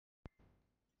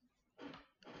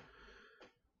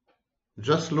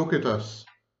Just look at us.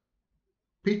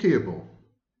 Pitiable,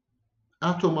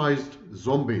 atomized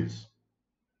zombies,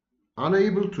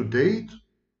 unable to date,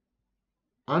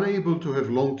 unable to have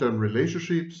long-term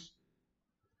relationships,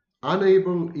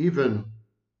 unable even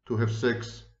to have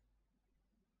sex.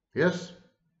 Yes,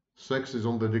 sex is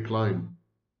on the decline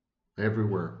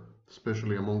everywhere,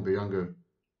 especially among the younger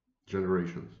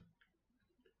generations.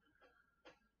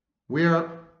 We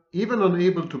are even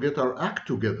unable to get our act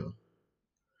together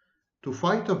to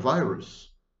fight a virus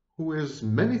who is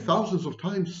many thousands of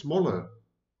times smaller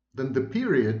than the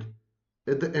period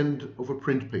at the end of a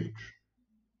print page.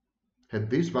 Had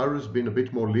this virus been a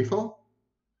bit more lethal,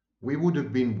 we would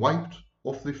have been wiped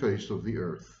off the face of the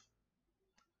earth.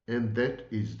 And that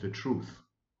is the truth.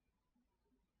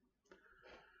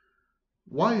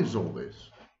 Why is all this?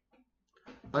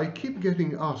 I keep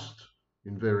getting asked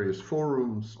in various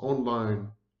forums, online,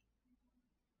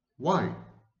 why?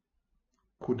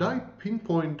 Could I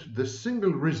pinpoint the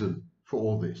single reason for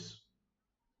all this?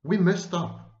 We messed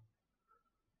up.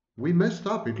 We messed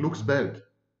up. It looks bad.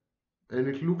 And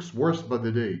it looks worse by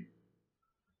the day.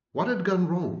 What had gone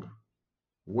wrong?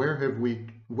 Where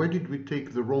did we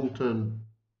take the wrong turn,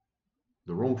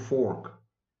 the wrong fork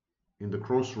in the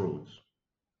crossroads?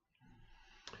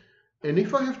 And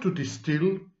if I have to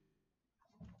distill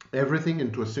everything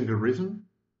into a single reason,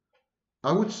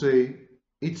 I would say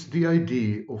it's the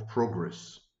idea of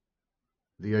progress.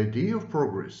 The idea of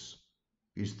progress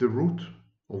is the root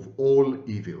of all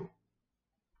evil.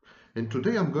 And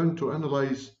today I'm going to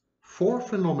analyze 4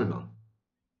 phenomena,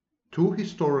 2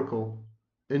 historical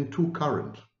and 2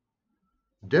 current,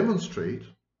 demonstrate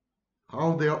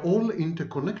how they are all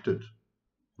interconnected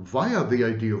via the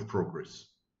idea of progress,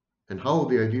 and how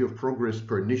the idea of progress,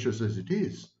 pernicious as it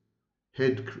is,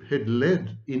 had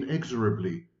led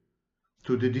inexorably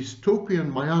to the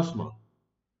dystopian miasma,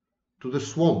 to the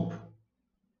swamp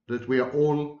that we are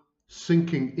all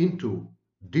sinking into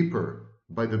deeper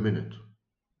by the minute.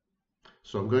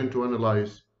 So I'm going to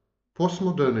analyze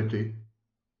post-modernity,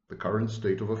 the current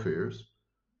state of affairs.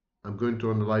 I'm going to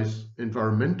analyze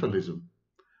environmentalism.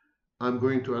 I'm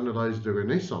going to analyze the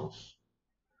Renaissance.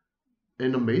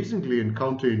 And amazingly and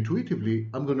counterintuitively,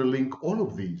 I'm going to link all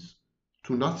of these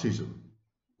to Nazism.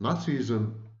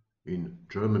 Nazism in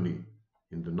Germany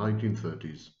in the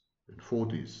 1930s and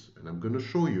 40s. And I'm going to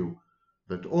show you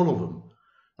that all of them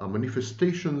are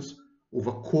manifestations of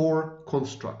a core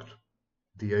construct,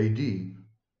 the idea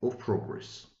of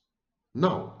progress.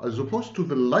 Now, as opposed to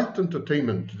the light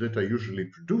entertainment that I usually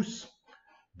produce,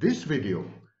 this video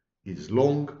is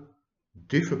long,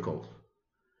 difficult.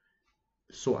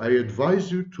 So I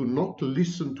advise you to not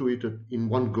listen to it in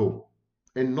one go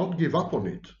and not give up on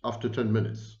it after 10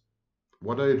 minutes.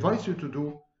 What I advise you to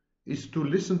do is to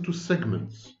listen to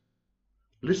segments.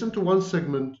 Listen to one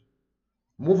segment,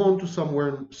 move on to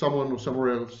someone or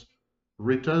somewhere else,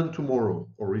 return tomorrow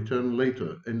or return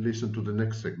later and listen to the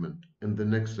next segment and the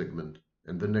next segment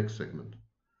and the next segment.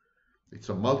 It's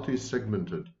a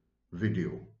multi-segmented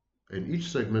video, and each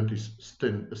segment is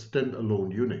a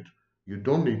standalone unit. You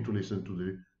don't need to listen to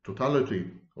the totality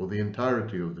or the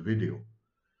entirety of the video.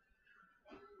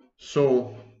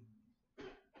 So,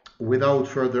 without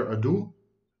further ado,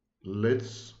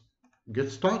 let's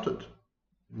get started.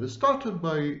 Let's start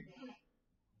by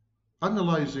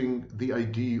analyzing the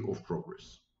idea of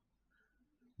progress.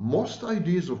 Most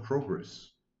ideas of progress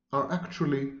are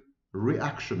actually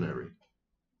reactionary.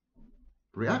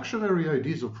 Reactionary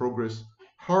ideas of progress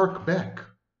hark back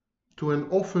to an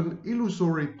often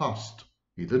illusory past,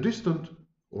 either distant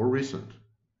or recent.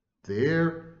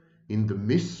 There, in the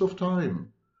mists of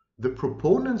time, the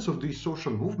proponents of these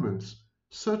social movements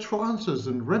search for answers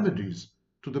and remedies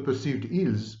to the perceived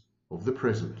ills of the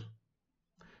present.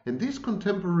 And these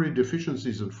contemporary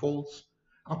deficiencies and faults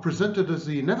are presented as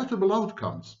the inevitable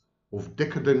outcomes of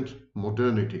decadent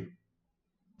modernity.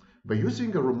 By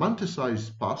using a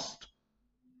romanticized past,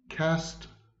 cast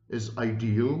as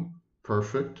ideal,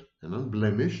 perfect, and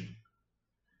unblemished,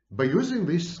 by using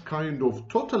this kind of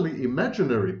totally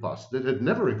imaginary past that had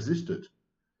never existed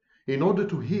in order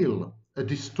to heal a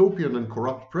dystopian and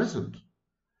corrupt present,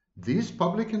 these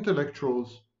public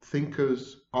intellectuals,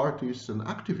 thinkers, artists, and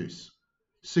activists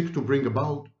seek to bring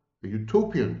about a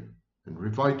utopian and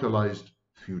revitalized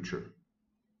future.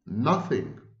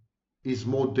 Nothing is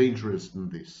more dangerous than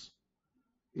this.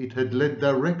 It had led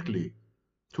directly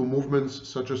to movements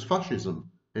such as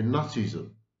fascism and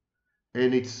Nazism,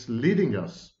 and it's leading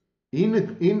us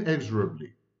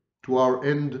inexorably to our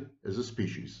end as a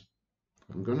species.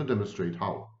 I'm going to demonstrate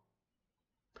how.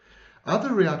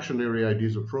 Other reactionary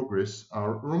ideas of progress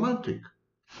are romantic,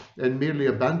 and merely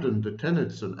abandoned the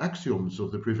tenets and axioms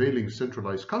of the prevailing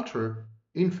centralized culture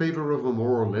in favor of a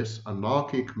more or less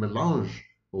anarchic melange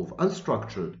of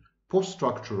unstructured,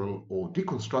 post-structural, or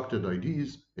deconstructed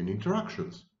ideas and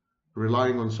interactions,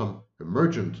 relying on some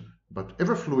emergent but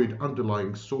ever-fluid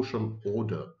underlying social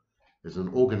order as an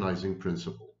organizing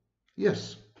principle.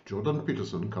 Yes, Jordan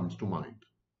Peterson comes to mind.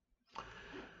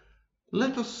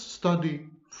 Let us study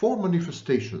 4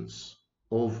 manifestations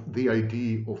of the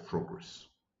idea of progress.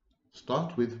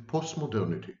 Start with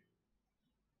postmodernity.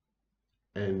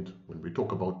 And when we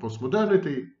talk about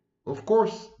postmodernity, of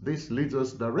course, this leads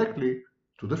us directly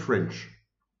to the French.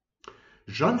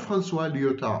 Jean-François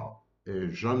Lyotard,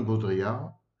 Jean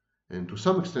Baudrillard, and to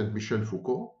some extent Michel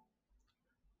Foucault,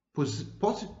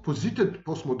 posited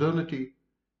postmodernity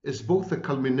as both the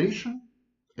culmination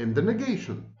and the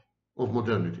negation of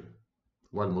modernity.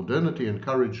 While modernity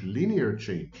encouraged linear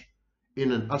change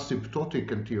in an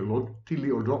asymptotic and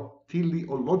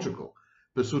teleological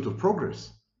pursuit of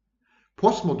progress,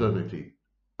 postmodernity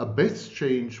abets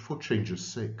change for change's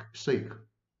sake.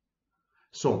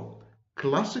 So,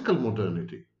 classical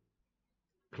modernity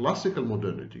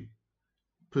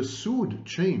pursued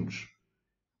change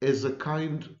as a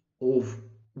kind of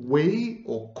way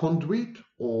or conduit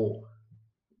or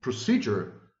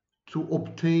procedure to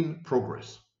obtain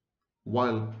progress,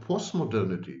 while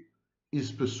postmodernity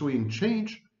is pursuing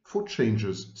change for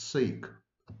change's sake,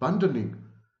 abandoning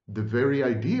the very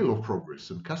ideal of progress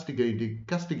and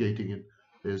castigating it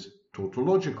as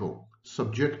tautological,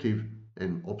 subjective,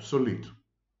 and obsolete.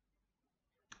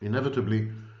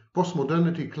 Inevitably,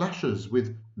 postmodernity clashes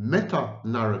with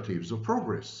meta-narratives of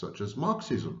progress, such as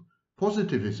Marxism,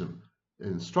 positivism,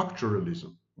 and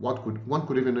structuralism. One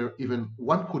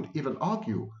could even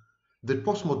argue that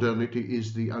postmodernity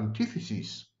is the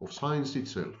antithesis of science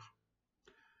itself.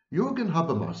 Jürgen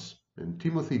Habermas and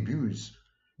Timothy Buse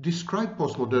describe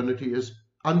postmodernity as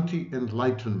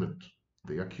anti-enlightenment.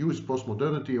 They accuse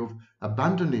postmodernity of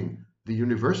abandoning the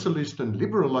universalist and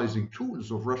liberalizing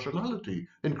tools of rationality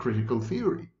and critical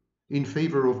theory in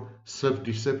favor of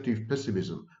self-deceptive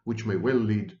pessimism, which may well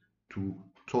lead to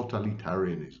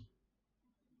totalitarianism.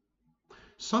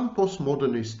 Some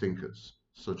postmodernist thinkers,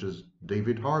 such as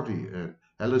David Harvey and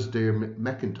Alasdair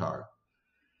MacIntyre,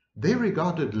 they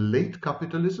regarded late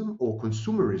capitalism or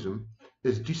consumerism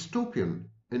as dystopian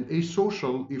and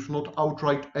asocial, if not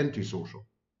outright antisocial.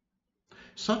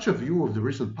 Such a view of the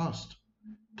recent past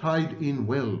tied in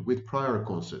well with prior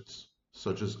concepts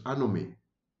such as anomie,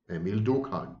 Emil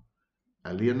Durkheim,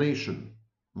 alienation,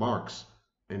 Marx,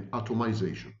 and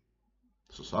atomization.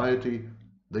 Society,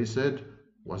 they said,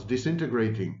 was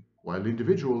disintegrating while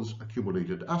individuals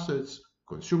accumulated assets,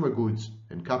 consumer goods,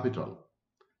 and capital.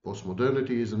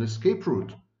 Postmodernity is an escape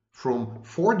route from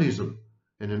Fordism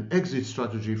and an exit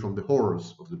strategy from the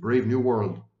horrors of the brave new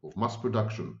world of mass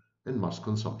production and mass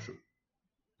consumption.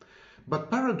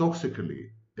 But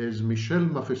paradoxically, as Michel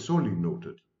Maffesoli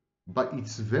noted, by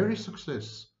its very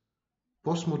success,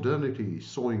 postmodernity is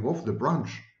sawing off the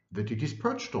branch that it is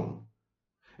perched on,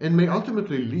 and may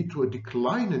ultimately lead to a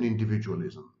decline in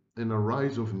individualism and a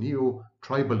rise of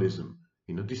neo-tribalism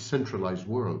in a decentralized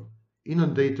world,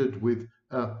 inundated with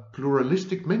a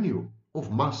pluralistic menu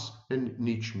of mass and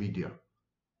niche media.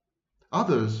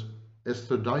 Others,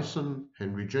 Esther Dyson,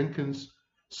 Henry Jenkins,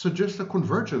 suggest a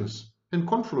convergence and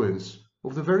confluence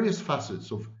of the various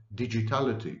facets of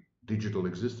digitality, digital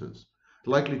existence,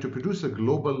 likely to produce a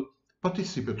global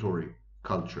participatory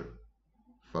culture.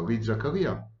 Farid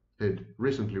Zakaria had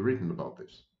recently written about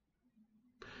this.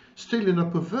 Still, in a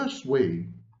perverse way,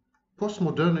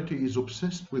 postmodernity is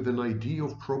obsessed with an idea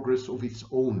of progress of its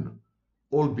own,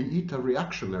 albeit a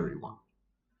reactionary one.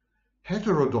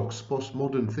 Heterodox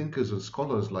postmodern thinkers and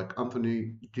scholars like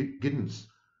Anthony Giddens,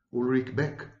 Ulrich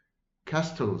Beck,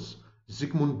 Castells,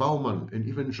 Zygmunt Bauman, and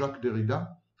even Jacques Derrida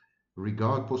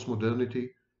regard postmodernity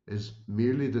as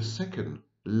merely the second,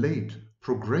 late,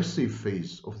 progressive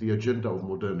phase of the agenda of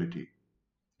modernity.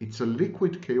 It's a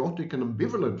liquid, chaotic, and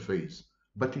ambivalent phase,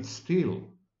 but it's still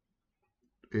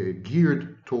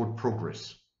geared toward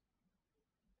progress.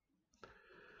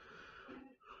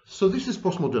 So this is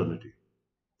postmodernity,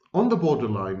 on the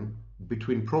borderline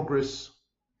between progress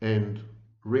and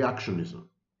reactionism,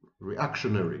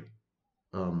 reactionary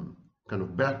kind of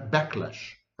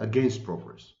backlash against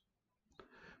progress.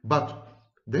 But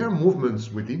there are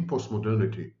movements within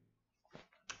postmodernity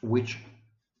which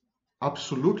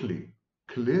absolutely,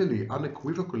 clearly,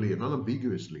 unequivocally, and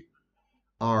unambiguously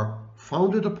are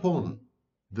founded upon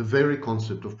the very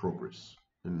concept of progress.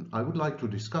 And I would like to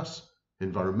discuss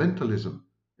environmentalism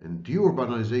and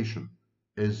deurbanization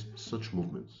as such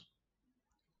movements.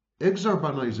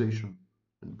 Exurbanization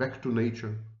and back to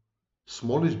nature.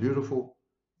 Small is beautiful,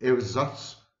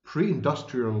 ersatz,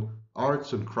 pre-industrial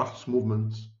arts and crafts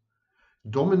movements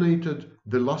dominated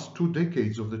the last 2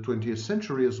 decades of the 20th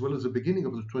century as well as the beginning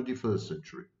of the 21st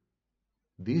century.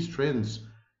 These trends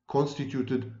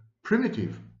constituted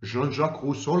primitive Jean-Jacques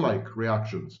Rousseau-like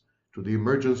reactions to the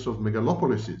emergence of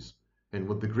megalopolises and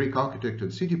what the Greek architect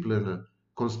and city planner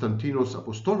Konstantinos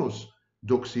Apostolos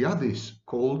Doxiadis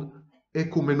called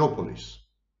ecumenopolis,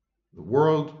 the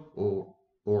world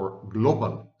or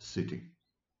global city.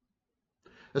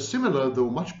 A similar, though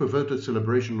much perverted,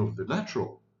 celebration of the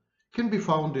natural can be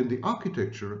found in the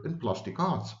architecture and plastic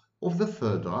arts of the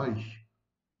Third Reich.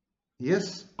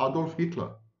 Yes, Adolf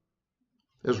Hitler.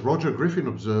 As Roger Griffin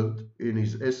observed in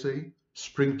his essay,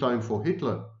 Springtime for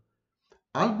Hitler,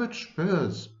 Albert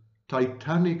Speer's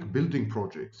titanic building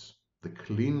projects, the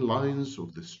clean lines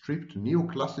of the stripped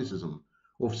neoclassicism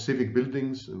of civic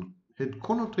buildings, and had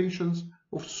connotations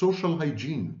of social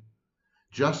hygiene,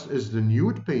 just as the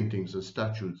nude paintings and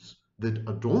statues that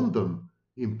adorned them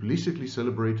implicitly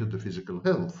celebrated the physical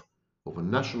health of a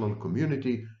national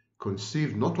community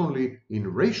conceived not only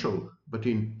in racial but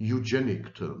in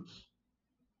eugenic terms.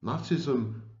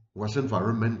 Nazism was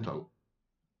environmental.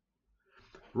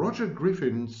 Roger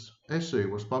Griffin's essay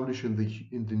was published in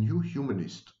the New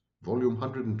Humanist, volume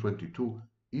 122,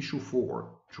 issue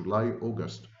 4,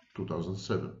 July-August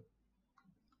 2007.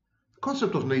 The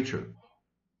concept of nature,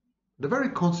 the very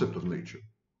concept of nature,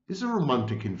 is a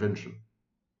romantic invention.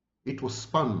 It was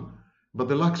spun by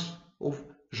the likes of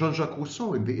Jean-Jacques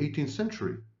Rousseau in the 18th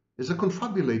century as a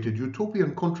confabulated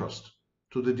utopian contrast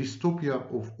to the dystopia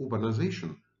of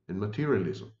urbanization and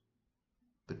materialism.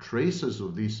 The traces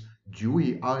of this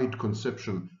dewy-eyed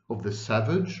conception of the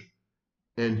savage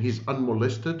and his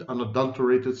unmolested,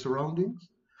 unadulterated surroundings,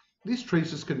 these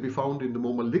traces can be found in the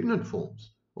more malignant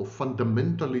forms of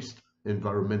fundamentalist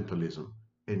environmentalism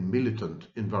and militant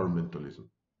environmentalism.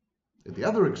 At the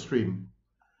other extreme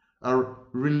are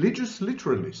religious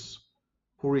literalists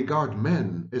who regard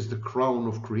man as the crown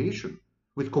of creation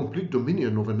with complete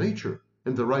dominion over nature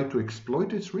and the right to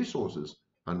exploit its resources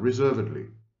unreservedly.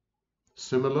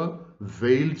 Similar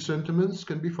veiled sentiments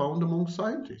can be found among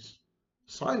scientists.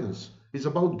 Science is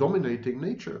about dominating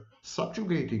nature,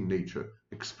 subjugating nature,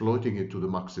 exploiting it to the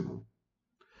maximum.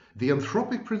 The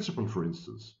anthropic principle, for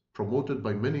instance, promoted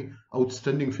by many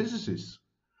outstanding physicists,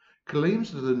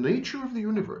 claims that the nature of the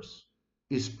universe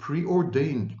is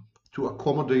preordained to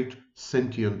accommodate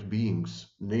sentient beings,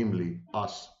 namely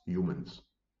us humans.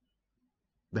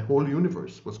 The whole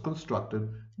universe was constructed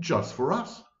just for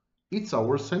us. It's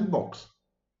our sandbox.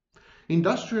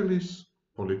 Industrialists,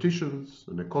 politicians,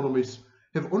 and economists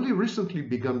have only recently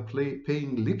begun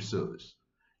paying lip service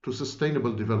to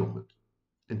sustainable development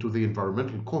and to the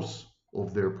environmental costs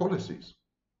of their policies.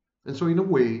 And so in a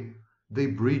way, they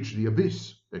bridge the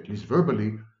abyss, at least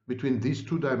verbally, between these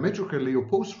two diametrically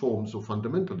opposed forms of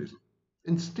fundamentalism.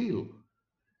 And still,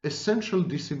 essential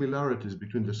dissimilarities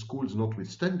between the schools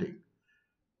notwithstanding,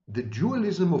 the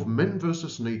dualism of man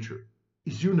versus nature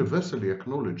is universally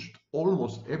acknowledged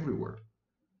almost everywhere.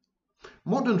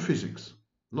 Modern physics,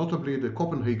 notably the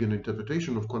Copenhagen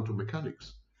interpretation of quantum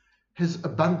mechanics, has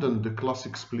abandoned the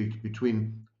classic split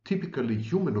between typically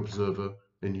human observer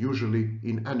and usually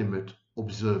inanimate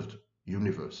observed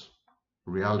universe,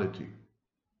 reality.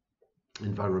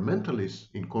 Environmentalists,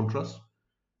 in contrast,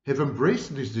 have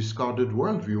embraced this discarded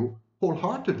worldview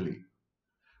wholeheartedly,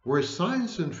 where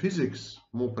science and physics,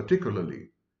 more particularly,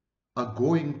 are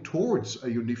going towards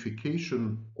a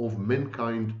unification of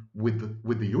mankind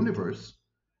with the universe.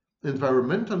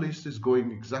 Environmentalist is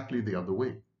going exactly the other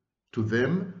way. To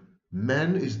them,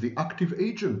 man is the active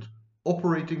agent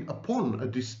operating upon a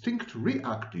distinct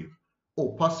reactive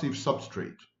or passive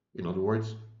substrate, in other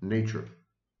words, nature.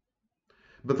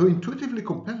 But though intuitively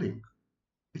compelling,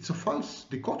 it's a false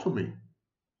dichotomy.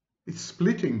 It's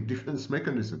splitting defense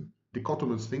mechanism,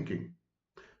 dichotomous thinking.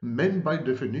 Man by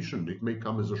definition, it may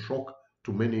come as a shock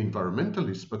to many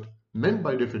environmentalists, but man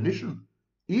by definition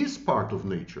is part of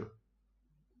nature.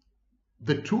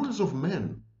 The tools of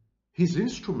man, his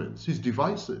instruments, his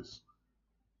devices,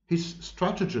 his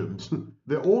stratagems,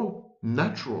 they're all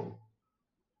natural.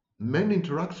 Man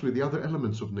interacts with the other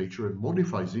elements of nature and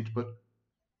modifies it, but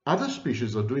other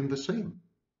species are doing the same.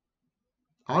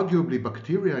 Arguably,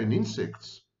 bacteria and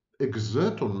insects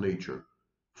exert on nature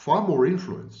far more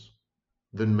influence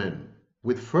than men,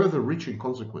 with further reaching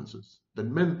consequences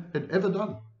than men had ever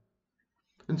done.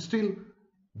 And still,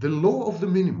 the law of the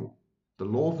minimum,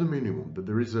 that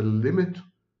there is a limit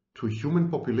to human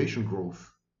population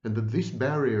growth, and that this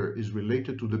barrier is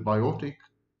related to the biotic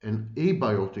and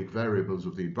abiotic variables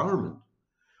of the environment,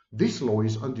 This law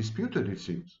is undisputed, it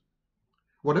seems.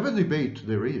 Whatever debate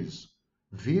there is,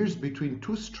 veers between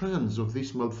two strands of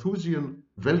this Malthusian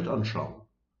Weltanschauung,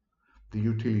 the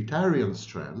utilitarian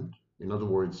strand, in other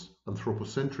words,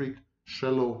 anthropocentric,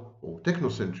 shallow, or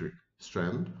technocentric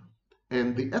strand,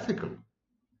 and the ethical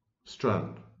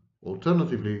strand,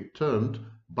 alternatively termed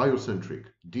biocentric,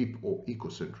 deep, or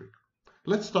ecocentric.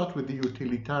 Let's start with the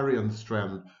utilitarian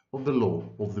strand of the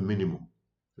law of the minimum.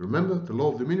 Remember, the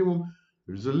law of the minimum,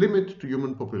 there is a limit to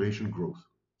human population growth.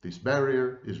 This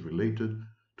barrier is related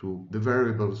to the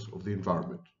variables of the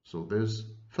environment. So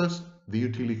there's first the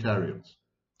utilitarians.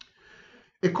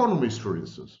 Economists, for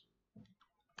instance,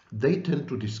 they tend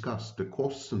to discuss the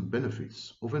costs and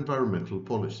benefits of environmental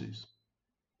policies.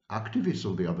 Activists,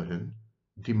 on the other hand,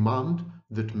 demand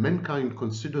that mankind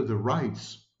consider the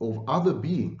rights of other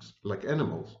beings, like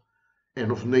animals,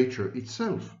 and of nature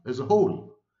itself as a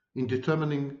whole, in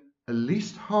determining a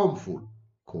least harmful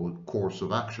course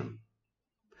of action.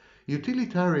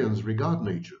 Utilitarians regard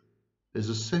nature as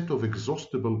a set of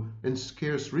exhaustible and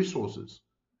scarce resources,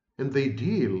 and they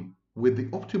deal with the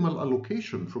optimal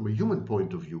allocation from a human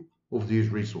point of view of these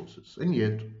resources, and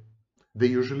yet they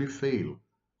usually fail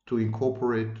to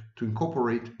incorporate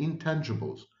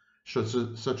intangibles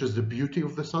such as the beauty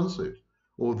of the sunset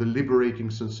or the liberating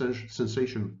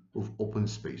sensation of open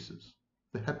spaces,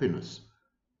 the happiness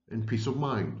and peace of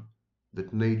mind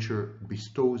that nature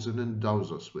bestows and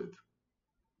endows us with.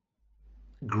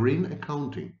 Green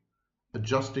accounting,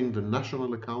 adjusting the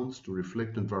national accounts to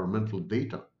reflect environmental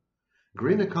data.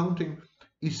 Green accounting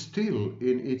is still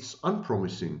in its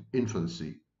unpromising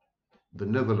infancy, the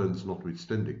Netherlands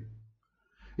notwithstanding.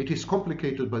 It is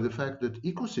complicated by the fact that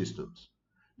ecosystems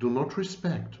do not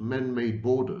respect man-made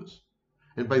borders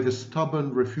and by the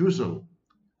stubborn refusal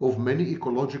of many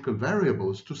ecological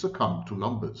variables to succumb to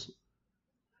numbers.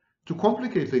 To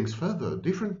complicate things further,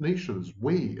 different nations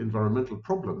weigh environmental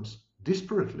problems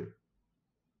disparately.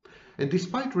 And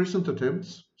despite recent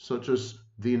attempts, such as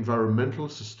the Environmental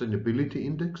Sustainability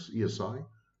Index, ESI,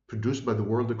 produced by the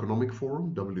World Economic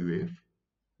Forum, WEF,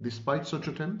 despite such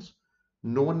attempts,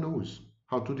 no one knows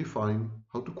how to define,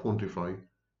 how to quantify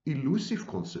elusive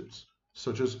concepts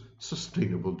such as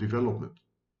sustainable development.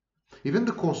 Even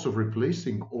the costs of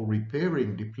replacing or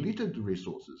repairing depleted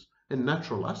resources and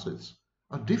natural assets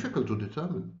are difficult to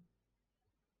determine.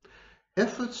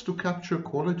 Efforts to capture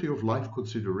quality of life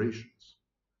considerations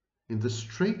in the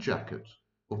straitjacket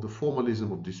of the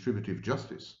formalism of distributive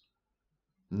justice,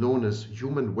 known as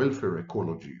human welfare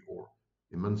ecology or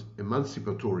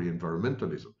emancipatory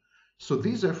environmentalism. So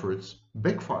these efforts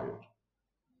backfired.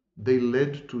 They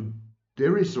led to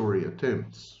derisory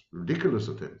attempts, ridiculous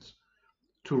attempts,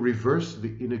 to reverse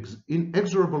the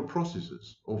inexorable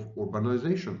processes of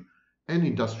urbanization and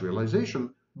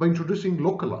industrialization by introducing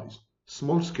localized,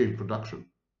 small-scale production.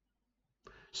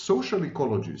 Social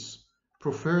ecologists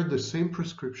preferred the same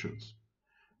prescriptions,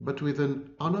 but with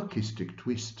an anarchistic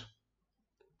twist.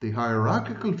 The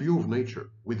hierarchical view of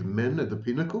nature, with men at the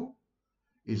pinnacle,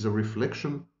 is a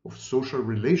reflection of social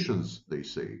relations, they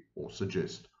say, or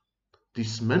suggest.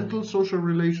 Dismantle social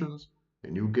relations,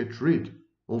 and you get rid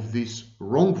of this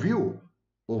wrong view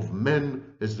of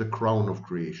men as the crown of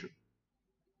creation.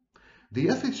 The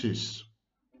ethicists,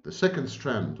 the second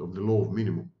strand of the law of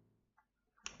minimum,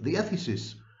 the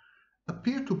ethicists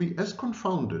appear to be as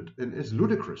confounded and as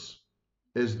ludicrous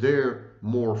as their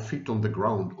more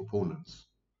feet-on-the-ground opponents,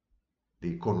 the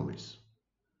economists.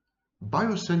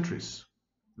 Biocentrists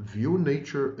view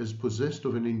nature as possessed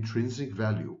of an intrinsic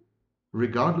value,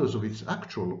 regardless of its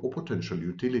actual or potential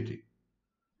utility.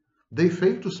 They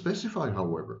fail to specify,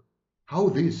 however, how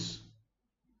this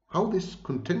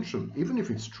contention, even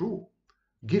if it's true,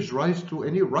 gives rise to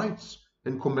any rights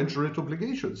and commensurate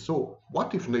obligations. So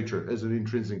what if nature has an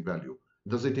intrinsic value?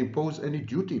 Does it impose any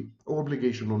duty or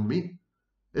obligation on me,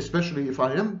 especially if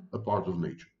I am a part of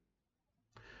nature?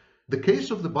 The case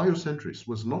of the biocentrists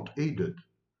was not aided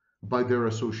by their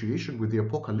association with the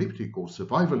apocalyptic or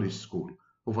survivalist school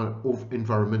of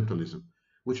environmentalism,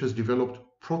 which has developed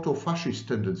proto-fascist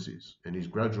tendencies and is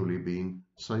gradually being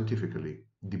scientifically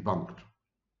debunked.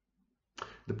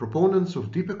 The proponents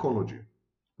of deep ecology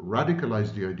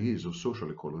radicalize the ideas of social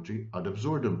ecology ad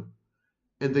absurdum,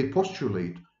 and they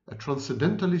postulate a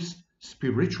transcendentalist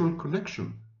spiritual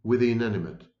connection with the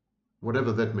inanimate,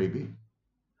 whatever that may be.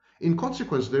 In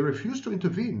consequence, they refuse to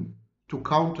intervene to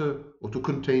counter or to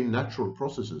contain natural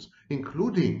processes,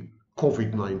 including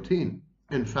COVID-19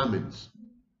 and famines,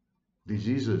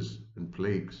 diseases and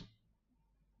plagues.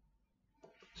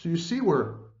 So you see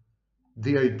where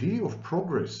the idea of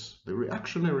progress, the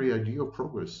reactionary idea of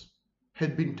progress,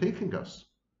 had been taking us,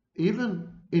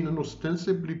 even in an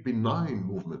ostensibly benign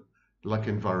movement like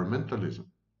environmentalism,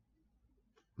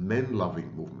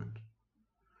 men-loving movement.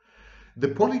 The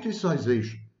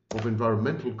politicization of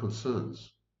environmental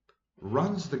concerns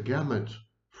runs the gamut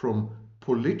from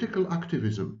political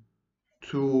activism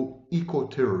to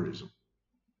eco-terrorism.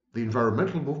 The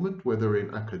environmental movement, whether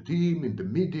in academia, in the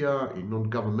media, in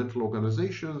non-governmental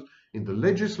organizations, in the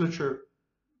legislature,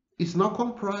 is now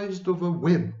comprised of a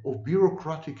web of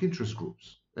bureaucratic interest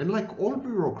groups. And like all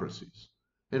bureaucracies,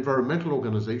 environmental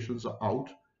organizations are out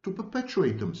to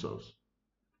perpetuate themselves,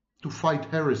 to fight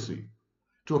heresy,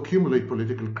 to accumulate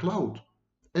political clout,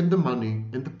 and the money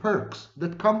and the perks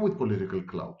that come with political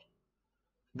clout.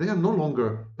 They are no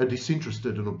longer a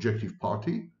disinterested and objective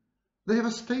party. They have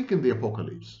a stake in the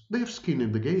apocalypse. They have skin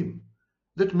in the game.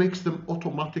 That makes them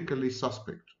automatically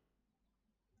suspect.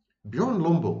 Bjorn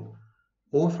Lomborg,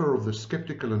 author of The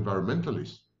Skeptical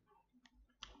Environmentalist,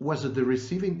 was at the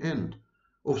receiving end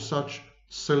of such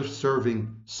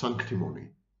self-serving sanctimony.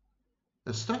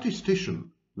 As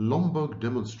statistician, Lomborg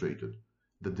demonstrated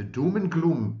that the doom and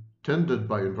gloom tendered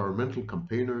by environmental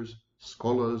campaigners,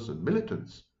 scholars, and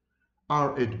militants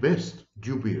are at best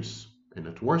dubious and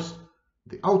at worst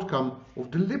the outcome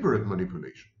of deliberate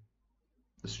manipulation.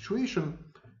 The situation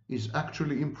is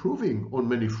actually improving on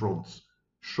many fronts,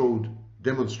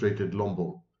 demonstrated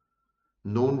Lomborg.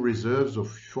 Known reserves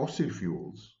of fossil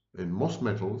fuels and most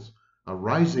metals are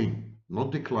rising,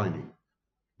 not declining.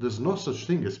 There's no such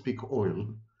thing as peak oil.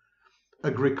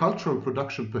 Agricultural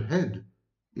production per head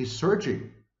is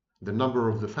surging. The number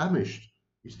of the famished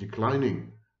is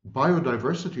declining.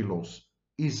 Biodiversity loss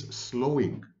is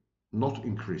slowing, not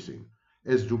increasing,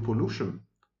 as do pollution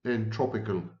and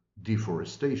tropical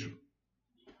deforestation.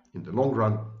 In the long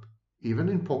run, even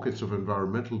in pockets of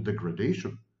environmental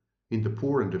degradation in the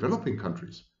poor and developing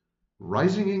countries,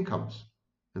 rising incomes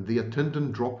and the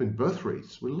attendant drop in birth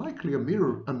rates will likely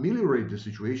ameliorate the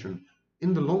situation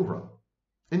in the long run.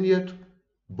 And yet,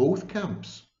 both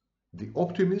camps, the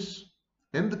optimists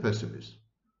and the pessimists,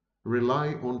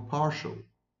 rely on partial,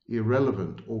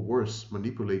 irrelevant, or worse,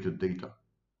 manipulated data.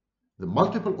 The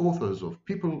multiple authors of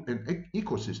People and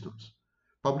Ecosystems,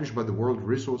 published by the World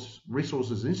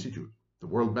Resources Institute, the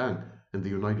World Bank, and the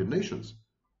United Nations,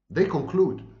 they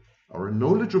conclude our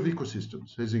knowledge of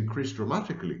ecosystems has increased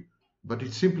dramatically, but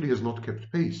it simply has not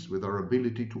kept pace with our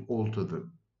ability to alter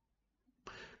them.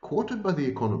 Quoted by the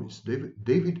economist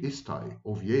David Istai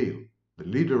of Yale, the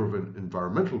leader of an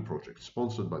environmental project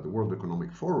sponsored by the World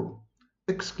Economic Forum,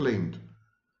 exclaimed,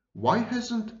 "Why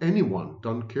hasn't anyone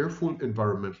done careful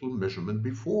environmental measurement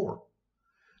before?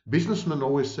 Businessmen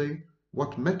always say,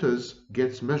 what matters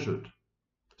gets measured.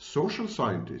 Social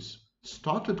scientists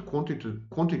started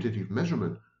quantitative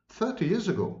measurement 30 years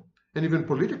ago, and even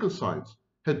political science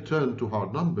had turned to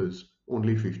hard numbers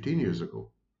only 15 years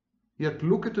ago. Yet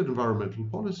look at environmental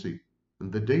policy,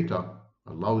 and the data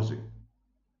are lousy."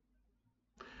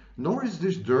 Nor is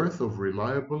this dearth of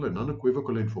reliable and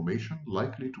unequivocal information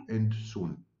likely to end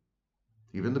soon.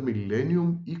 Even the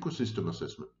Millennium Ecosystem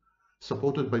Assessment,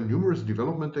 supported by numerous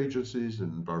development agencies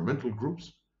and environmental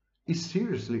groups, is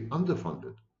seriously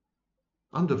underfunded,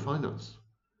 underfinanced.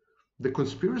 The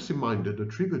conspiracy-minded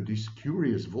attribute this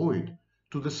curious void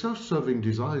to the self-serving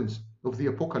designs of the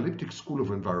apocalyptic school of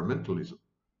environmentalism.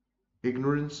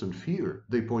 Ignorance and fear,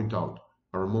 they point out,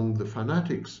 are among the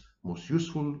fanatics' most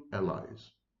useful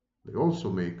allies. They also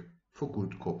make for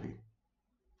good copy.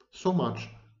 So much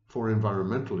for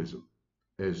environmentalism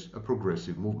as a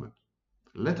progressive movement.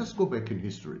 Let us go back in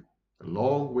history, a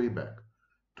long way back,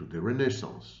 to the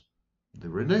Renaissance. The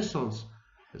Renaissance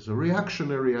as a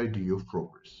reactionary idea of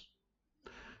progress.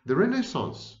 The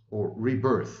Renaissance, or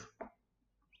rebirth,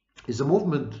 is a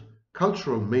movement,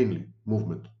 cultural mainly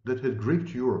movement, that had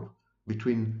gripped Europe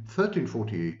between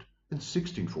 1348 and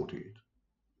 1648.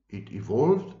 It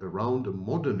evolved around a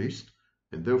modernist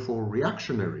and therefore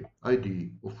reactionary idea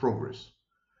of progress.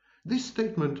 This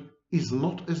statement is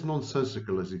not as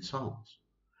nonsensical as it sounds.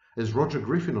 As Roger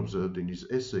Griffin observed in his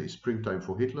essay Springtime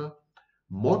for Hitler,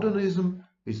 modernism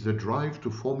is the drive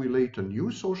to formulate a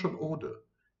new social order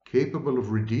capable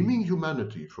of redeeming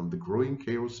humanity from the growing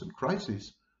chaos and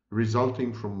crisis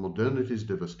resulting from modernity's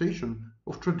devastation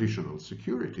of traditional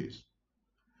securities.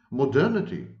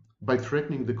 Modernity, by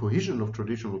threatening the cohesion of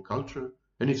traditional culture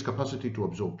and its capacity to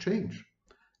absorb change,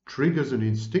 triggers an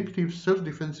instinctive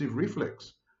self-defensive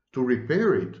reflex to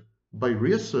repair it by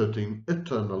reasserting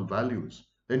eternal values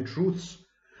and truths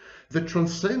that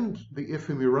transcend the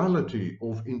ephemerality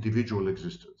of individual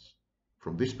existence.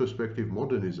 From this perspective,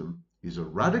 modernism is a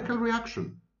radical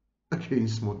reaction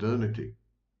against modernity.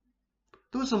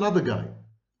 There was another guy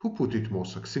who put it more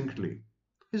succinctly.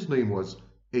 His name was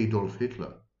Adolf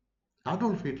Hitler.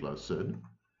 Adolf Hitler said,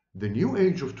 "The new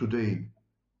age of today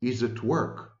is at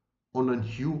work on a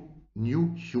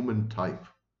new human type.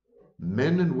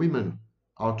 Men and women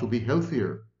are to be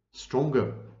healthier,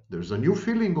 stronger. There's a new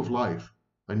feeling of life,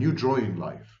 a new joy in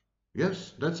life."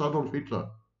 Yes, that's Adolf Hitler,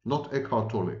 not Eckhart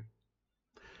Tolle.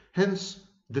 Hence,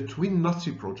 the twin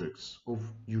Nazi projects of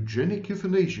eugenic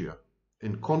euthanasia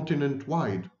and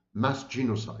continent-wide mass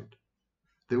genocide.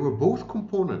 They were both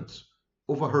components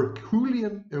of a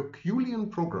Herculean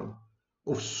program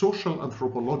of social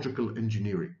anthropological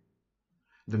engineering.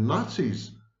 The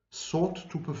Nazis sought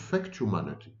to perfect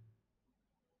humanity.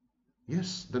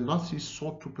 Yes, the Nazis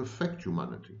sought to perfect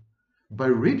humanity by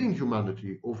ridding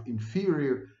humanity of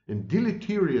inferior and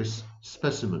deleterious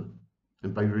specimen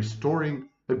and by restoring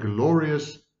a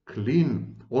glorious,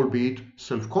 clean, albeit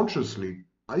self-consciously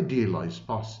idealized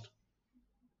past.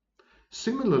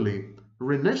 Similarly,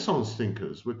 Renaissance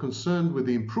thinkers were concerned with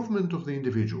the improvement of the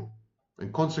individual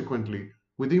and consequently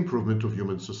with the improvement of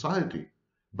human society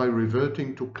by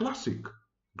reverting to classic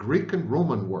Greek and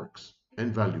Roman works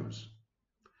and values.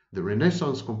 The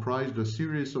Renaissance comprised a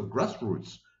series of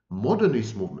grassroots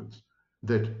modernist movements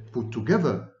that, put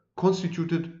together,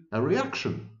 constituted a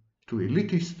reaction to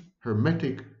elitist,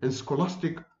 hermetic, and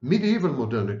scholastic medieval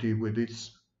modernity with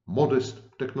its modest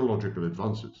technological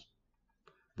advances.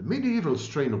 The medieval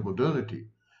strain of modernity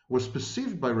was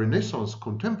perceived by Renaissance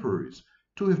contemporaries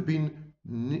to have been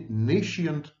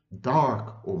nascent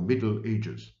dark or Middle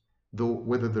Ages, though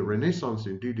whether the Renaissance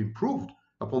indeed improved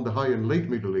upon the high and late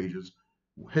Middle Ages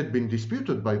had been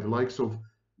disputed by the likes of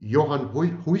Johann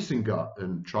Huizinga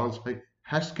and Charles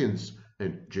Haskins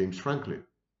and James Franklin.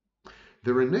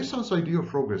 The Renaissance idea of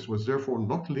progress was therefore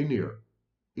not linear,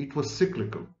 it was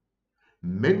cyclical.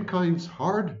 Mankind's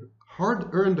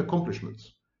hard-earned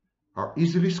accomplishments are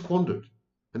easily squandered,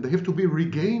 and they have to be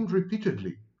regained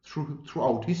repeatedly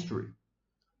throughout history.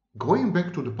 Going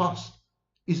back to the past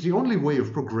is the only way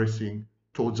of progressing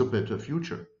towards a better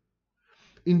future.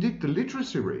 Indeed, the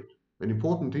literacy rate, an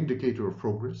important indicator of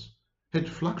progress, had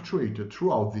fluctuated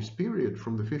throughout this period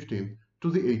from the 15th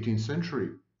to the 18th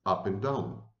century, up and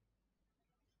down.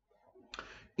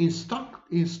 In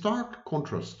stark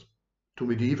contrast to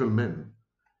medieval men,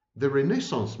 the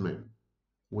Renaissance man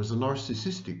was a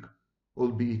narcissistic,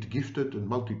 albeit gifted and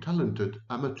multi-talented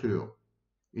amateur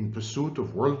in pursuit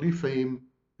of worldly fame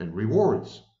and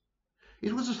rewards.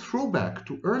 It was a throwback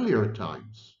to earlier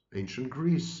times, ancient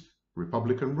Greece,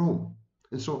 Republican Rome,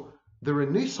 and so the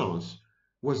Renaissance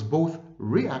was both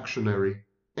reactionary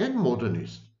and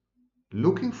modernist,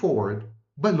 looking forward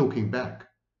by looking back,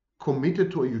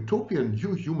 committed to a utopian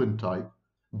new human type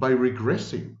by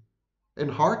regressing and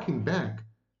harking back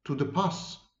to the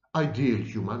past's ideal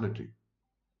humanity.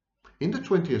 In the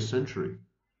 20th century,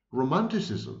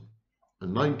 Romanticism, a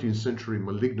 19th century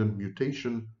malignant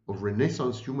mutation of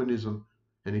Renaissance humanism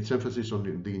and its emphasis on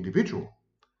the individual,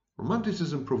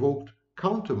 Romanticism provoked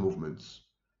counter-movements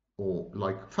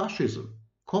like fascism,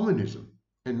 communism,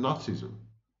 and Nazism.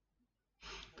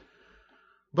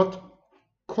 But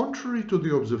contrary to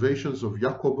the observations of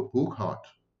Jakob Burckhardt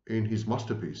in his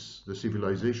masterpiece, The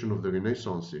Civilization of the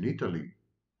Renaissance in Italy,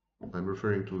 I'm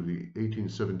referring to the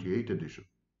 1878 edition,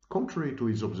 contrary to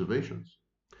his observations,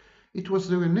 it was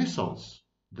the Renaissance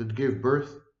that gave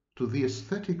birth to the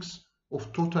aesthetics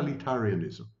of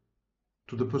totalitarianism,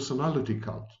 to the personality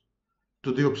cult,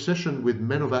 to the obsession with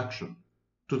men of action,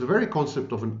 to the very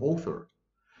concept of an author,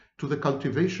 to the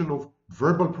cultivation of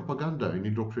verbal propaganda and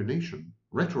indoctrination,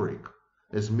 rhetoric,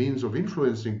 as means of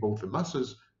influencing both the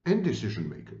masses and decision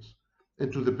makers,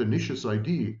 and to the pernicious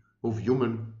idea of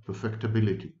human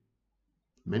perfectibility.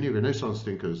 Many Renaissance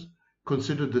thinkers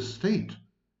considered the state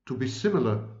to be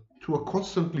similar to a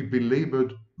constantly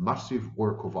belabored massive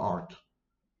work of art.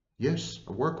 Yes,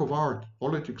 a work of art,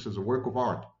 politics as a work of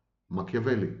art,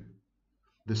 Machiavelli.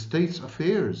 The state's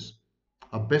affairs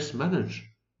are best managed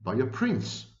by a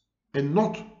prince and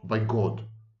not by God.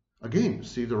 Again,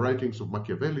 see the writings of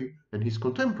Machiavelli and his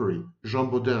contemporary Jean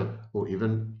Bodin or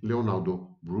even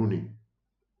Leonardo Bruni.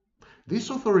 This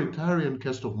authoritarian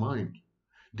cast of mind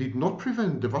did not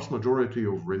prevent the vast majority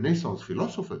of Renaissance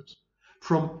philosophers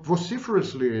from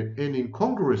vociferously and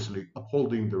incongruously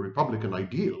upholding the Republican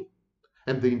ideal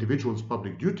and the individual's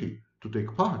public duty to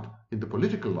take part in the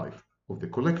political life of the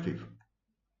collective.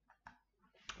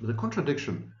 But the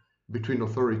contradiction between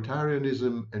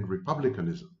authoritarianism and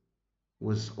republicanism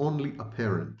was only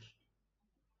apparent.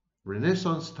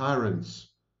 Renaissance tyrants,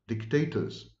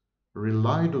 dictators,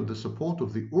 relied on the support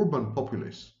of the urban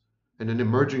populace and an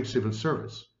emerging civil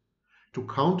service to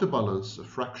counterbalance a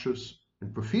fractious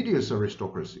and perfidious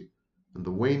aristocracy and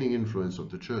the waning influence of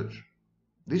the church.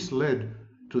 This led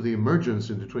to the emergence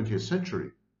in the 20th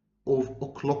century of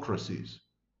ochlocracies,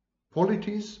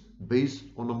 polities based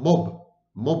on a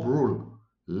mob rule,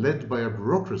 led by a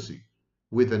bureaucracy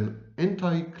with an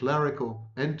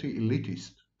anti-clerical,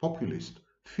 anti-elitist, populist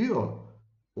Führer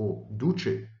or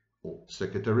Duce or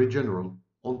Secretary General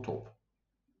on top.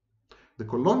 The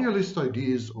colonialist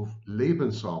ideas of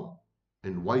Lebensraum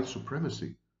and white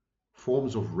supremacy,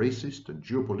 forms of racist and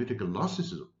geopolitical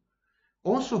narcissism,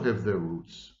 also have their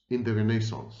roots in the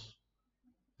Renaissance.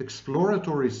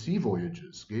 Exploratory sea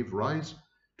voyages gave rise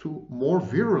to more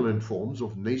virulent forms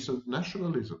of nascent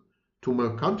nationalism, to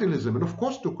mercantilism, and of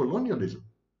course to colonialism,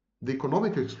 the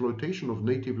economic exploitation of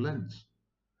native lands.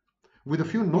 With a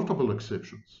few notable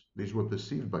exceptions, these were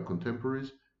perceived by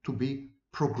contemporaries to be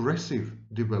progressive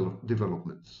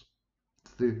developments.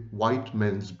 The white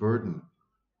man's burden,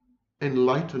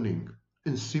 enlightening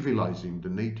and civilizing the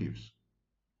natives.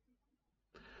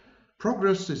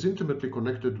 Progress is intimately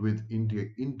connected with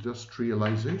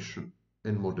industrialization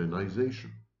and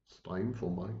modernization. It's time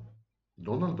for my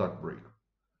Donald Duck break.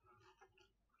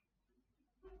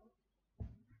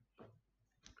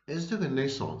 As the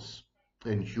Renaissance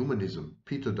and humanism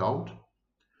petered out,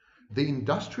 the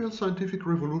industrial scientific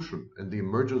revolution and the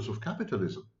emergence of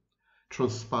capitalism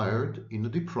transpired in a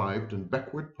deprived and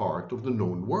backward part of the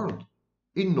known world,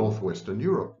 in northwestern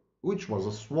Europe, which was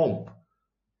a swamp,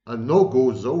 a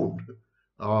no-go zone,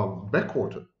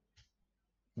 backwater.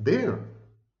 There,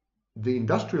 the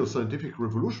industrial scientific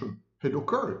revolution had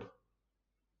occurred,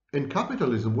 and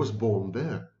capitalism was born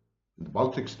there, in the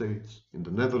Baltic states, in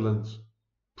the Netherlands,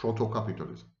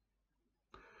 proto-capitalism.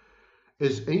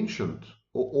 As ancient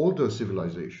or older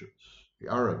civilizations,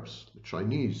 the Arabs, the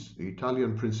Chinese, the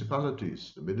Italian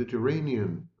principalities, the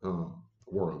Mediterranean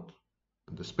world,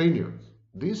 and the Spaniards,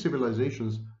 these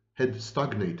civilizations had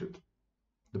stagnated.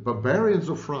 The barbarians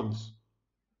of France,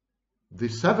 the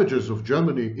savages of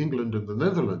Germany, England, and the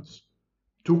Netherlands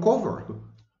took over.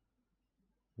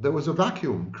 There was a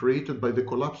vacuum created by the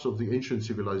collapse of the ancient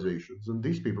civilizations, and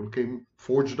these people came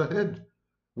forged ahead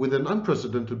with an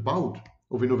unprecedented bout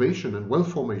of innovation and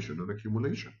wealth formation and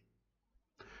accumulation.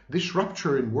 This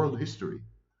rupture in world history,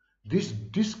 this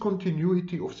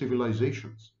discontinuity of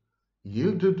civilizations,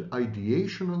 yielded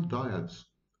ideational dyads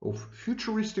of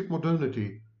futuristic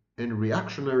modernity and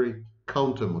reactionary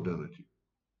counter-modernity.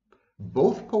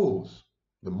 Both poles,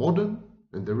 the modern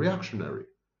and the reactionary,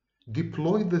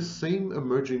 deploy the same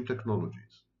emerging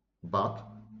technologies, but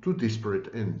to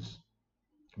disparate ends.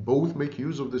 Both make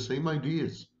use of the same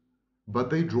ideas,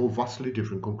 but they draw vastly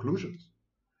different conclusions.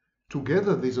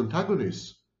 Together, these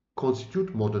antagonists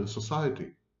constitute modern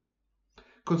society.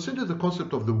 Consider the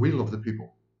concept of the will of the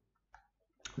people.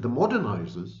 The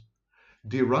modernizers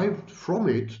derived from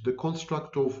it the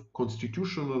construct of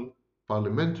constitutional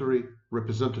parliamentary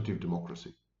representative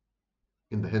democracy.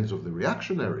 In the hands of the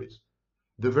reactionaries,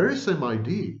 the very same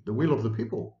idea, the will of the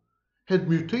people, had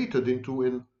mutated into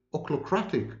an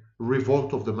ochlocratic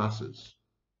revolt of the masses.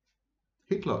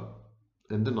 Hitler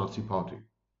and the Nazi Party.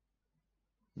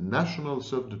 National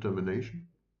self-determination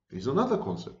is another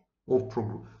concept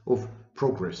of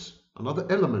progress, another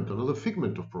element, another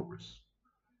figment of progress,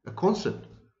 a concept.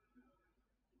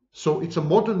 So it's a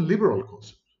modern liberal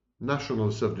concept, national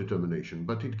self-determination,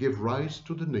 but it gave rise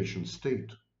to the nation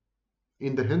state.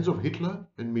 In the hands of Hitler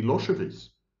and Milosevic,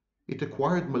 it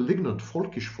acquired malignant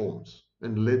folkish forms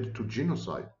and led to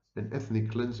genocide and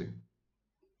ethnic cleansing.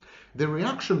 The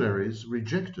reactionaries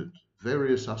rejected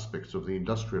various aspects of the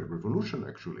Industrial Revolution,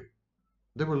 actually.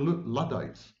 They were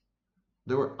Luddites.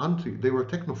 They were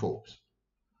technophobes.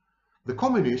 The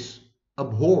communists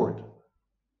abhorred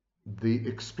the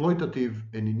exploitative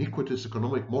and iniquitous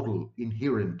economic model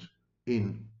inherent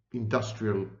in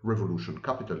Industrial Revolution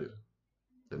capitalism.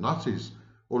 The Nazis,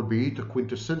 albeit a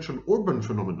quintessential urban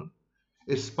phenomenon,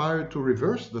 aspired to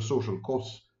reverse the social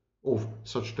costs of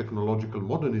such technological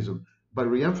modernism by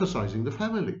re-emphasizing the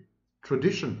family,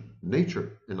 tradition,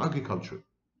 nature, and agriculture.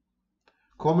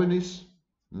 Communists,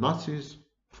 Nazis,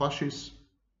 fascists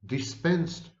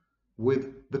dispensed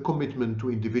with the commitment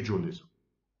to individualism.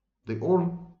 They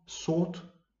all sought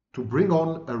to bring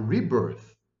on a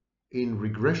rebirth in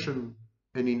regression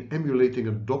and in emulating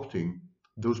and adopting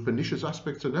those pernicious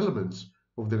aspects and elements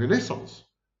of the Renaissance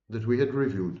that we had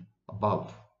reviewed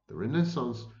above. The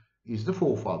Renaissance is the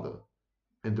forefather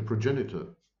and the progenitor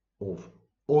of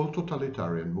all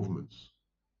totalitarian movements.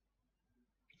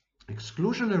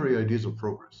 Exclusionary ideas of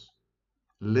progress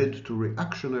led to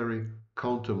reactionary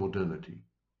counter-modernity.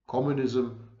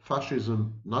 Communism,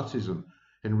 fascism, Nazism,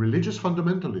 and religious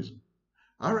fundamentalism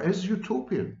are as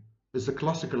utopian as the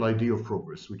classical idea of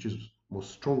progress, which is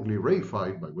most strongly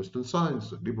reified by Western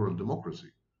science and liberal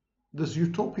democracy. There's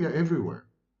utopia everywhere.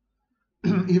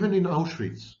 Even in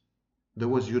Auschwitz, there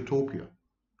was utopia.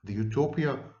 The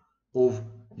utopia of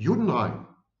Judenrein,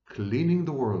 cleaning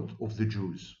the world of the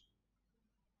Jews.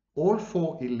 All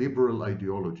four illiberal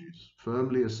ideologies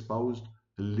firmly espoused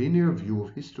a linear view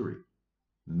of history.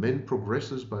 Man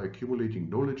progresses by accumulating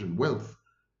knowledge and wealth,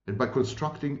 and by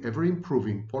constructing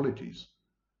ever-improving polities.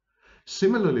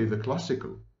 Similarly, the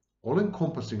classical,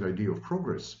 all-encompassing idea of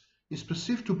progress is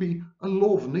perceived to be a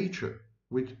law of nature,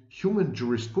 with human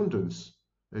jurisprudence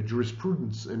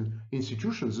and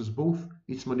institutions as both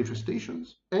its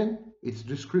manifestations and its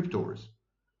descriptors.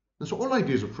 And so all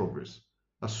ideas of progress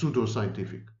are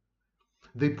pseudo-scientific.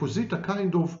 They posit a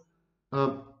kind of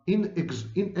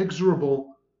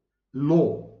inexorable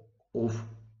law of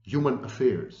human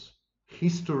affairs,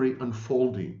 history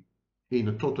unfolding in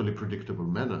a totally predictable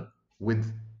manner,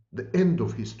 with the end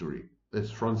of history,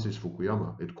 as Francis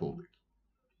Fukuyama had called it.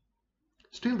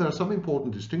 Still, there are some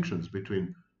important distinctions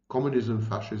between communism,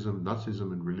 fascism,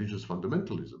 Nazism, and religious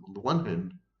fundamentalism on the one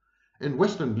hand, and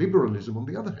Western liberalism on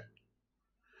the other hand.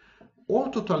 All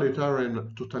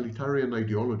totalitarian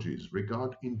ideologies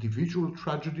regard individual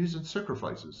tragedies and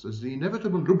sacrifices as the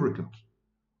inevitable lubricant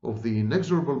of the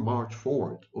inexorable march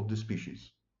forward of the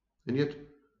species. And yet,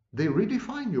 they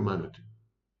redefine humanity.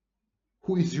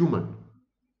 Who is human?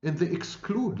 And they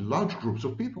exclude large groups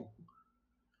of people.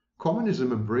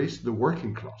 Communism embraced the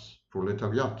working class,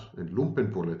 proletariat, and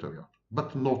lumpenproletariat,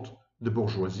 but not the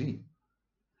bourgeoisie.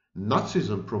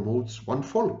 Nazism promotes one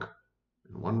folk,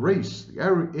 one race, the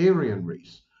Aryan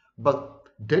race, but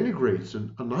denigrates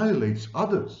and annihilates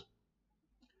others.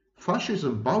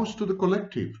 Fascism bows to the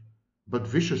collective, but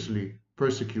viciously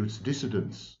persecutes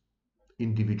dissidents,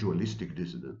 individualistic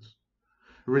dissidents.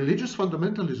 Religious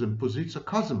fundamentalism posits a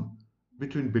chasm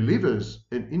between believers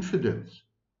and infidels.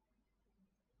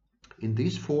 In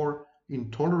these four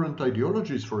intolerant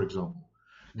ideologies, for example,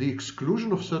 the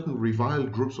exclusion of certain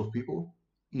reviled groups of people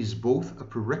is both a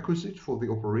prerequisite for the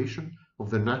operation of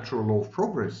the natural law of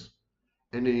progress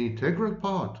and an integral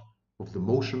part of the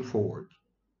motion forward.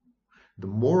 The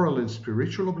moral and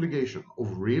spiritual obligation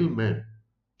of real men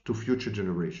to future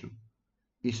generations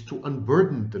is to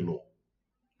unburden the law,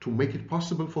 to make it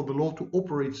possible for the law to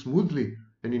operate smoothly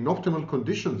and in optimal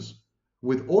conditions,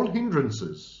 with all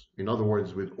hindrances, in other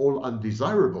words, with all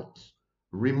undesirables,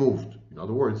 removed, in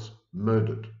other words,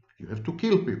 murdered. You have to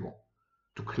kill people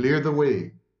to clear the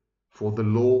way for the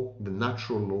law, the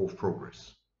natural law of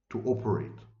progress, to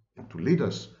operate and to lead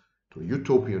us to a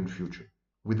utopian future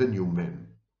with a new man.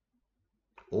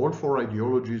 All four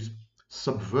ideologies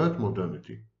subvert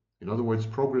modernity, in other words,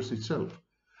 progress itself,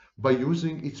 by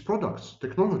using its products,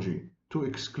 technology, to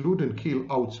exclude and kill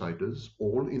outsiders,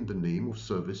 all in the name of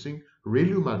servicing real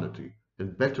humanity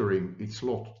and bettering its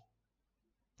lot.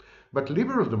 But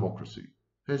liberal democracy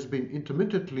has been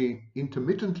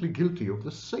intermittently guilty of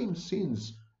the same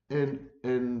sins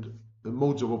and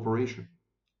modes of operation.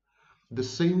 The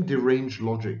same deranged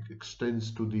logic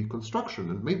extends to the construction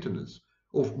and maintenance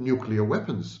of nuclear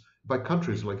weapons by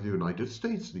countries like the United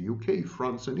States, the UK,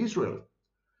 France, and Israel.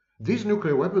 These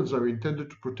nuclear weapons are intended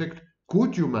to protect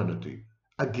good humanity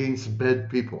against bad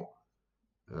people.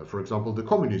 For example, the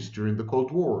communists during the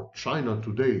Cold War, China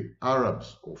today,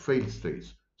 Arabs, or failed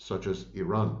states such as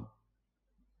Iran.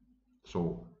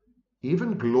 So,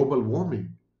 even global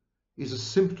warming is a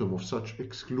symptom of such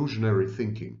exclusionary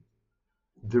thinking.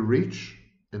 The rich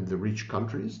and the rich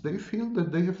countries, they feel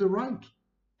that they have the right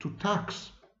to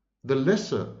tax the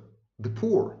lesser, the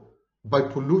poor, by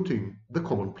polluting the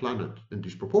common planet and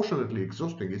disproportionately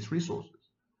exhausting its resources.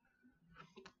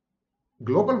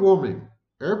 Global warming,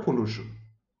 air pollution,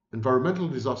 environmental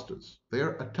disasters, they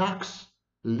are attacks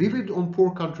levied on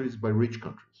poor countries by rich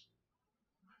countries.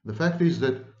 The fact is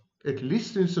that, at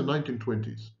least since the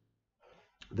 1920s,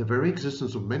 the very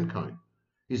existence of mankind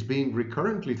is being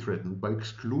recurrently threatened by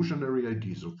exclusionary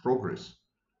ideas of progress.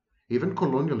 Even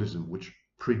colonialism, which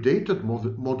predated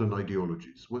modern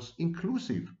ideologies, was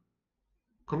inclusive.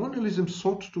 Colonialism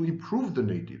sought to improve the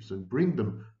natives and bring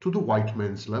them to the white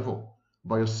man's level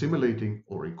by assimilating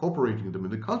or incorporating them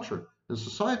in the culture and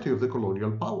society of the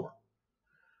colonial power.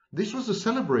 This was a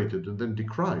celebrated and then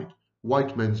decried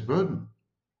white man's burden.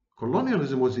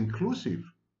 Colonialism was inclusive.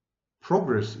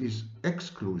 Progress is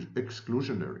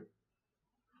exclusionary.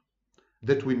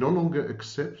 That we no longer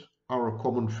accept our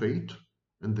common fate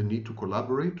and the need to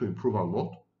collaborate to improve our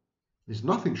lot is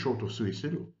nothing short of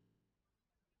suicidal.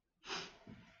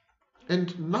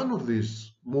 And none of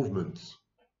these movements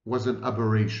was an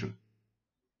aberration,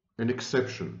 an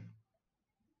exception,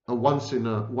 a once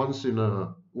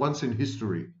in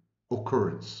history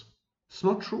occurrence. It's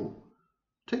not true.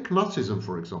 Take Nazism,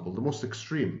 for example, the most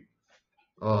extreme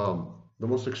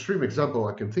example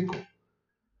I can think of.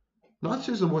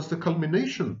 Nazism was the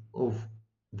culmination of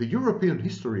the European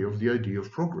history of the idea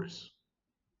of progress.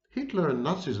 Hitler and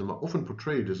Nazism are often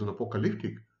portrayed as an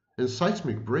apocalyptic and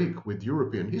seismic break with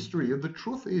European history, and the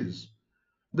truth is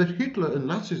that Hitler and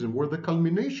Nazism were the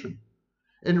culmination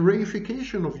and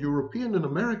reification of European and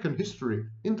American history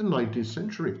in the 19th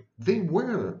century. They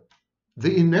were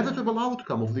the inevitable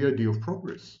outcome of the idea of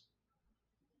progress.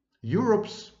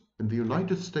 Europe's and the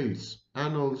United States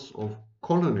annals of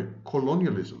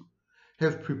colonialism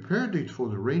have prepared it for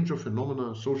the range of phenomena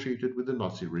associated with the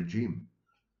Nazi regime.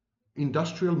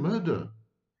 Industrial murder,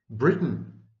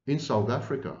 Britain in South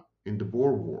Africa in the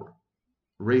Boer War,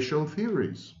 racial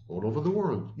theories all over the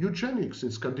world, eugenics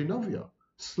in Scandinavia,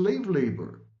 slave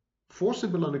labor,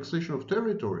 forcible annexation of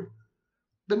territory.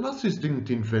 The Nazis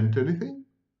didn't invent anything.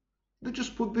 They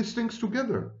just put these things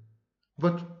together.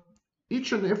 But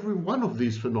each and every one of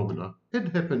these phenomena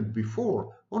had happened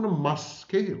before on a mass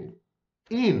scale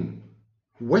in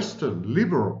Western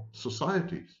liberal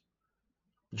societies.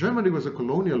 Germany was a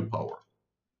colonial power,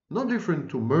 no different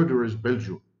to murderous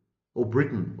Belgium or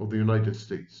Britain or the United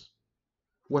States.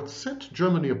 What set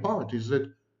Germany apart is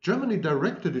that Germany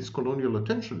directed its colonial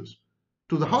attentions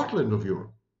to the heartland of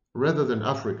Europe rather than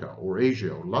Africa or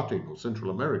Asia or Latin or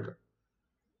Central America.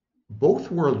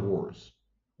 Both world wars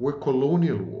were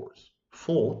colonial wars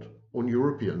fought on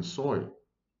European soil.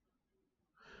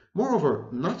 Moreover,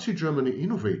 Nazi Germany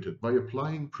innovated by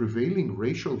applying prevailing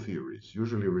racial theories,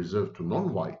 usually reserved to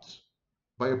non-whites,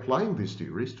 by applying these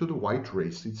theories to the white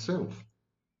race itself.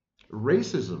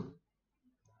 Racism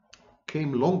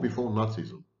came long before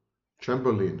Nazism,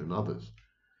 Chamberlain and others.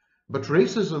 But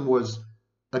racism was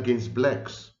against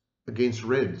blacks, against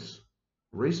reds.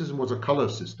 Racism was a color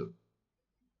system.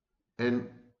 And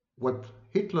what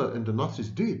Hitler and the Nazis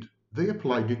did, they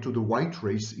applied it to the white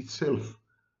race itself.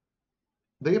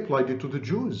 They applied it to the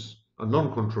Jews, a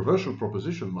non-controversial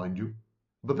proposition, mind you.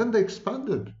 But then they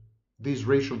expanded these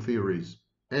racial theories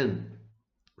and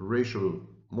racial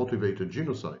motivated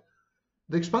genocide.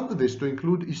 They expanded this to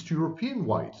include East European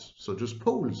whites, such as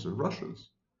Poles and Russians.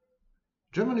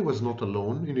 Germany was not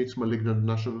alone in its malignant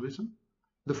nationalism.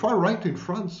 The far right in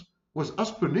France was as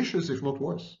pernicious, if not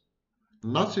worse.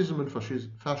 Nazism and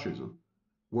fascism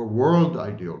were world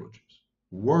ideologies.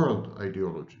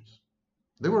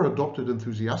 They were adopted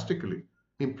enthusiastically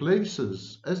in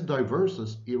places as diverse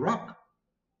as Iraq.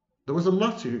 There was a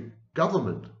Nazi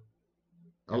government,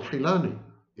 Al-Hilani,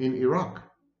 in Iraq.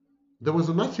 There was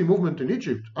a Nazi movement in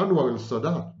Egypt. Anwar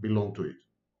al-Sadat belonged to it.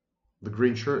 The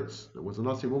Green Shirts. There was a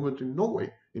Nazi movement in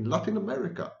Norway, in Latin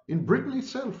America, in Britain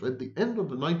itself at the end of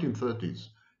the 1930s.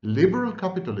 Liberal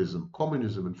capitalism,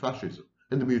 communism, and fascism,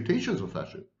 and the mutations of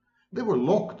fascism, they were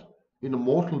locked in a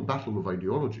mortal battle of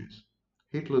ideologies.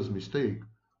 Hitler's mistake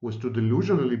was to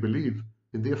delusionally believe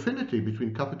in the affinity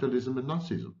between capitalism and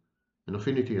Nazism, an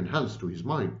affinity enhanced to his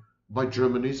mind by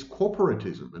Germany's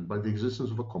corporatism and by the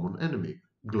existence of a common enemy,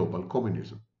 global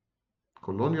communism.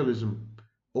 Colonialism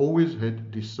always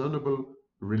had discernible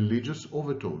religious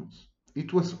overtones.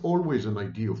 It was always an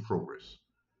idea of progress.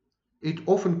 It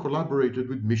often collaborated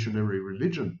with missionary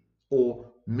religion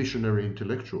or missionary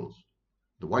intellectuals.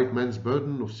 The white man's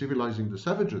burden of civilizing the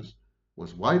savages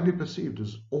was widely perceived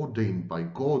as ordained by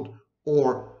God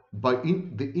or by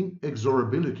the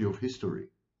inexorability of history.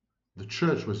 The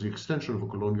church was the extension of a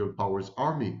colonial power's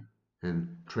army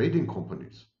and trading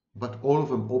companies, but all of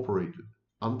them operated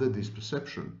under this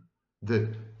perception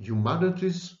that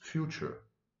humanity's future,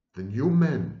 the new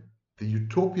man, the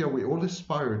utopia we all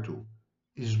aspire to,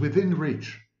 is within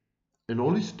reach, and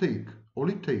all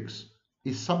it takes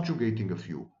is subjugating a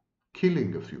few,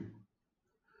 killing a few,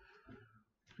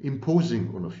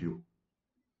 imposing on a few.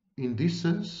 In this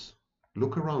sense,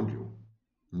 look around you.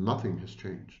 Nothing has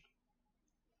changed.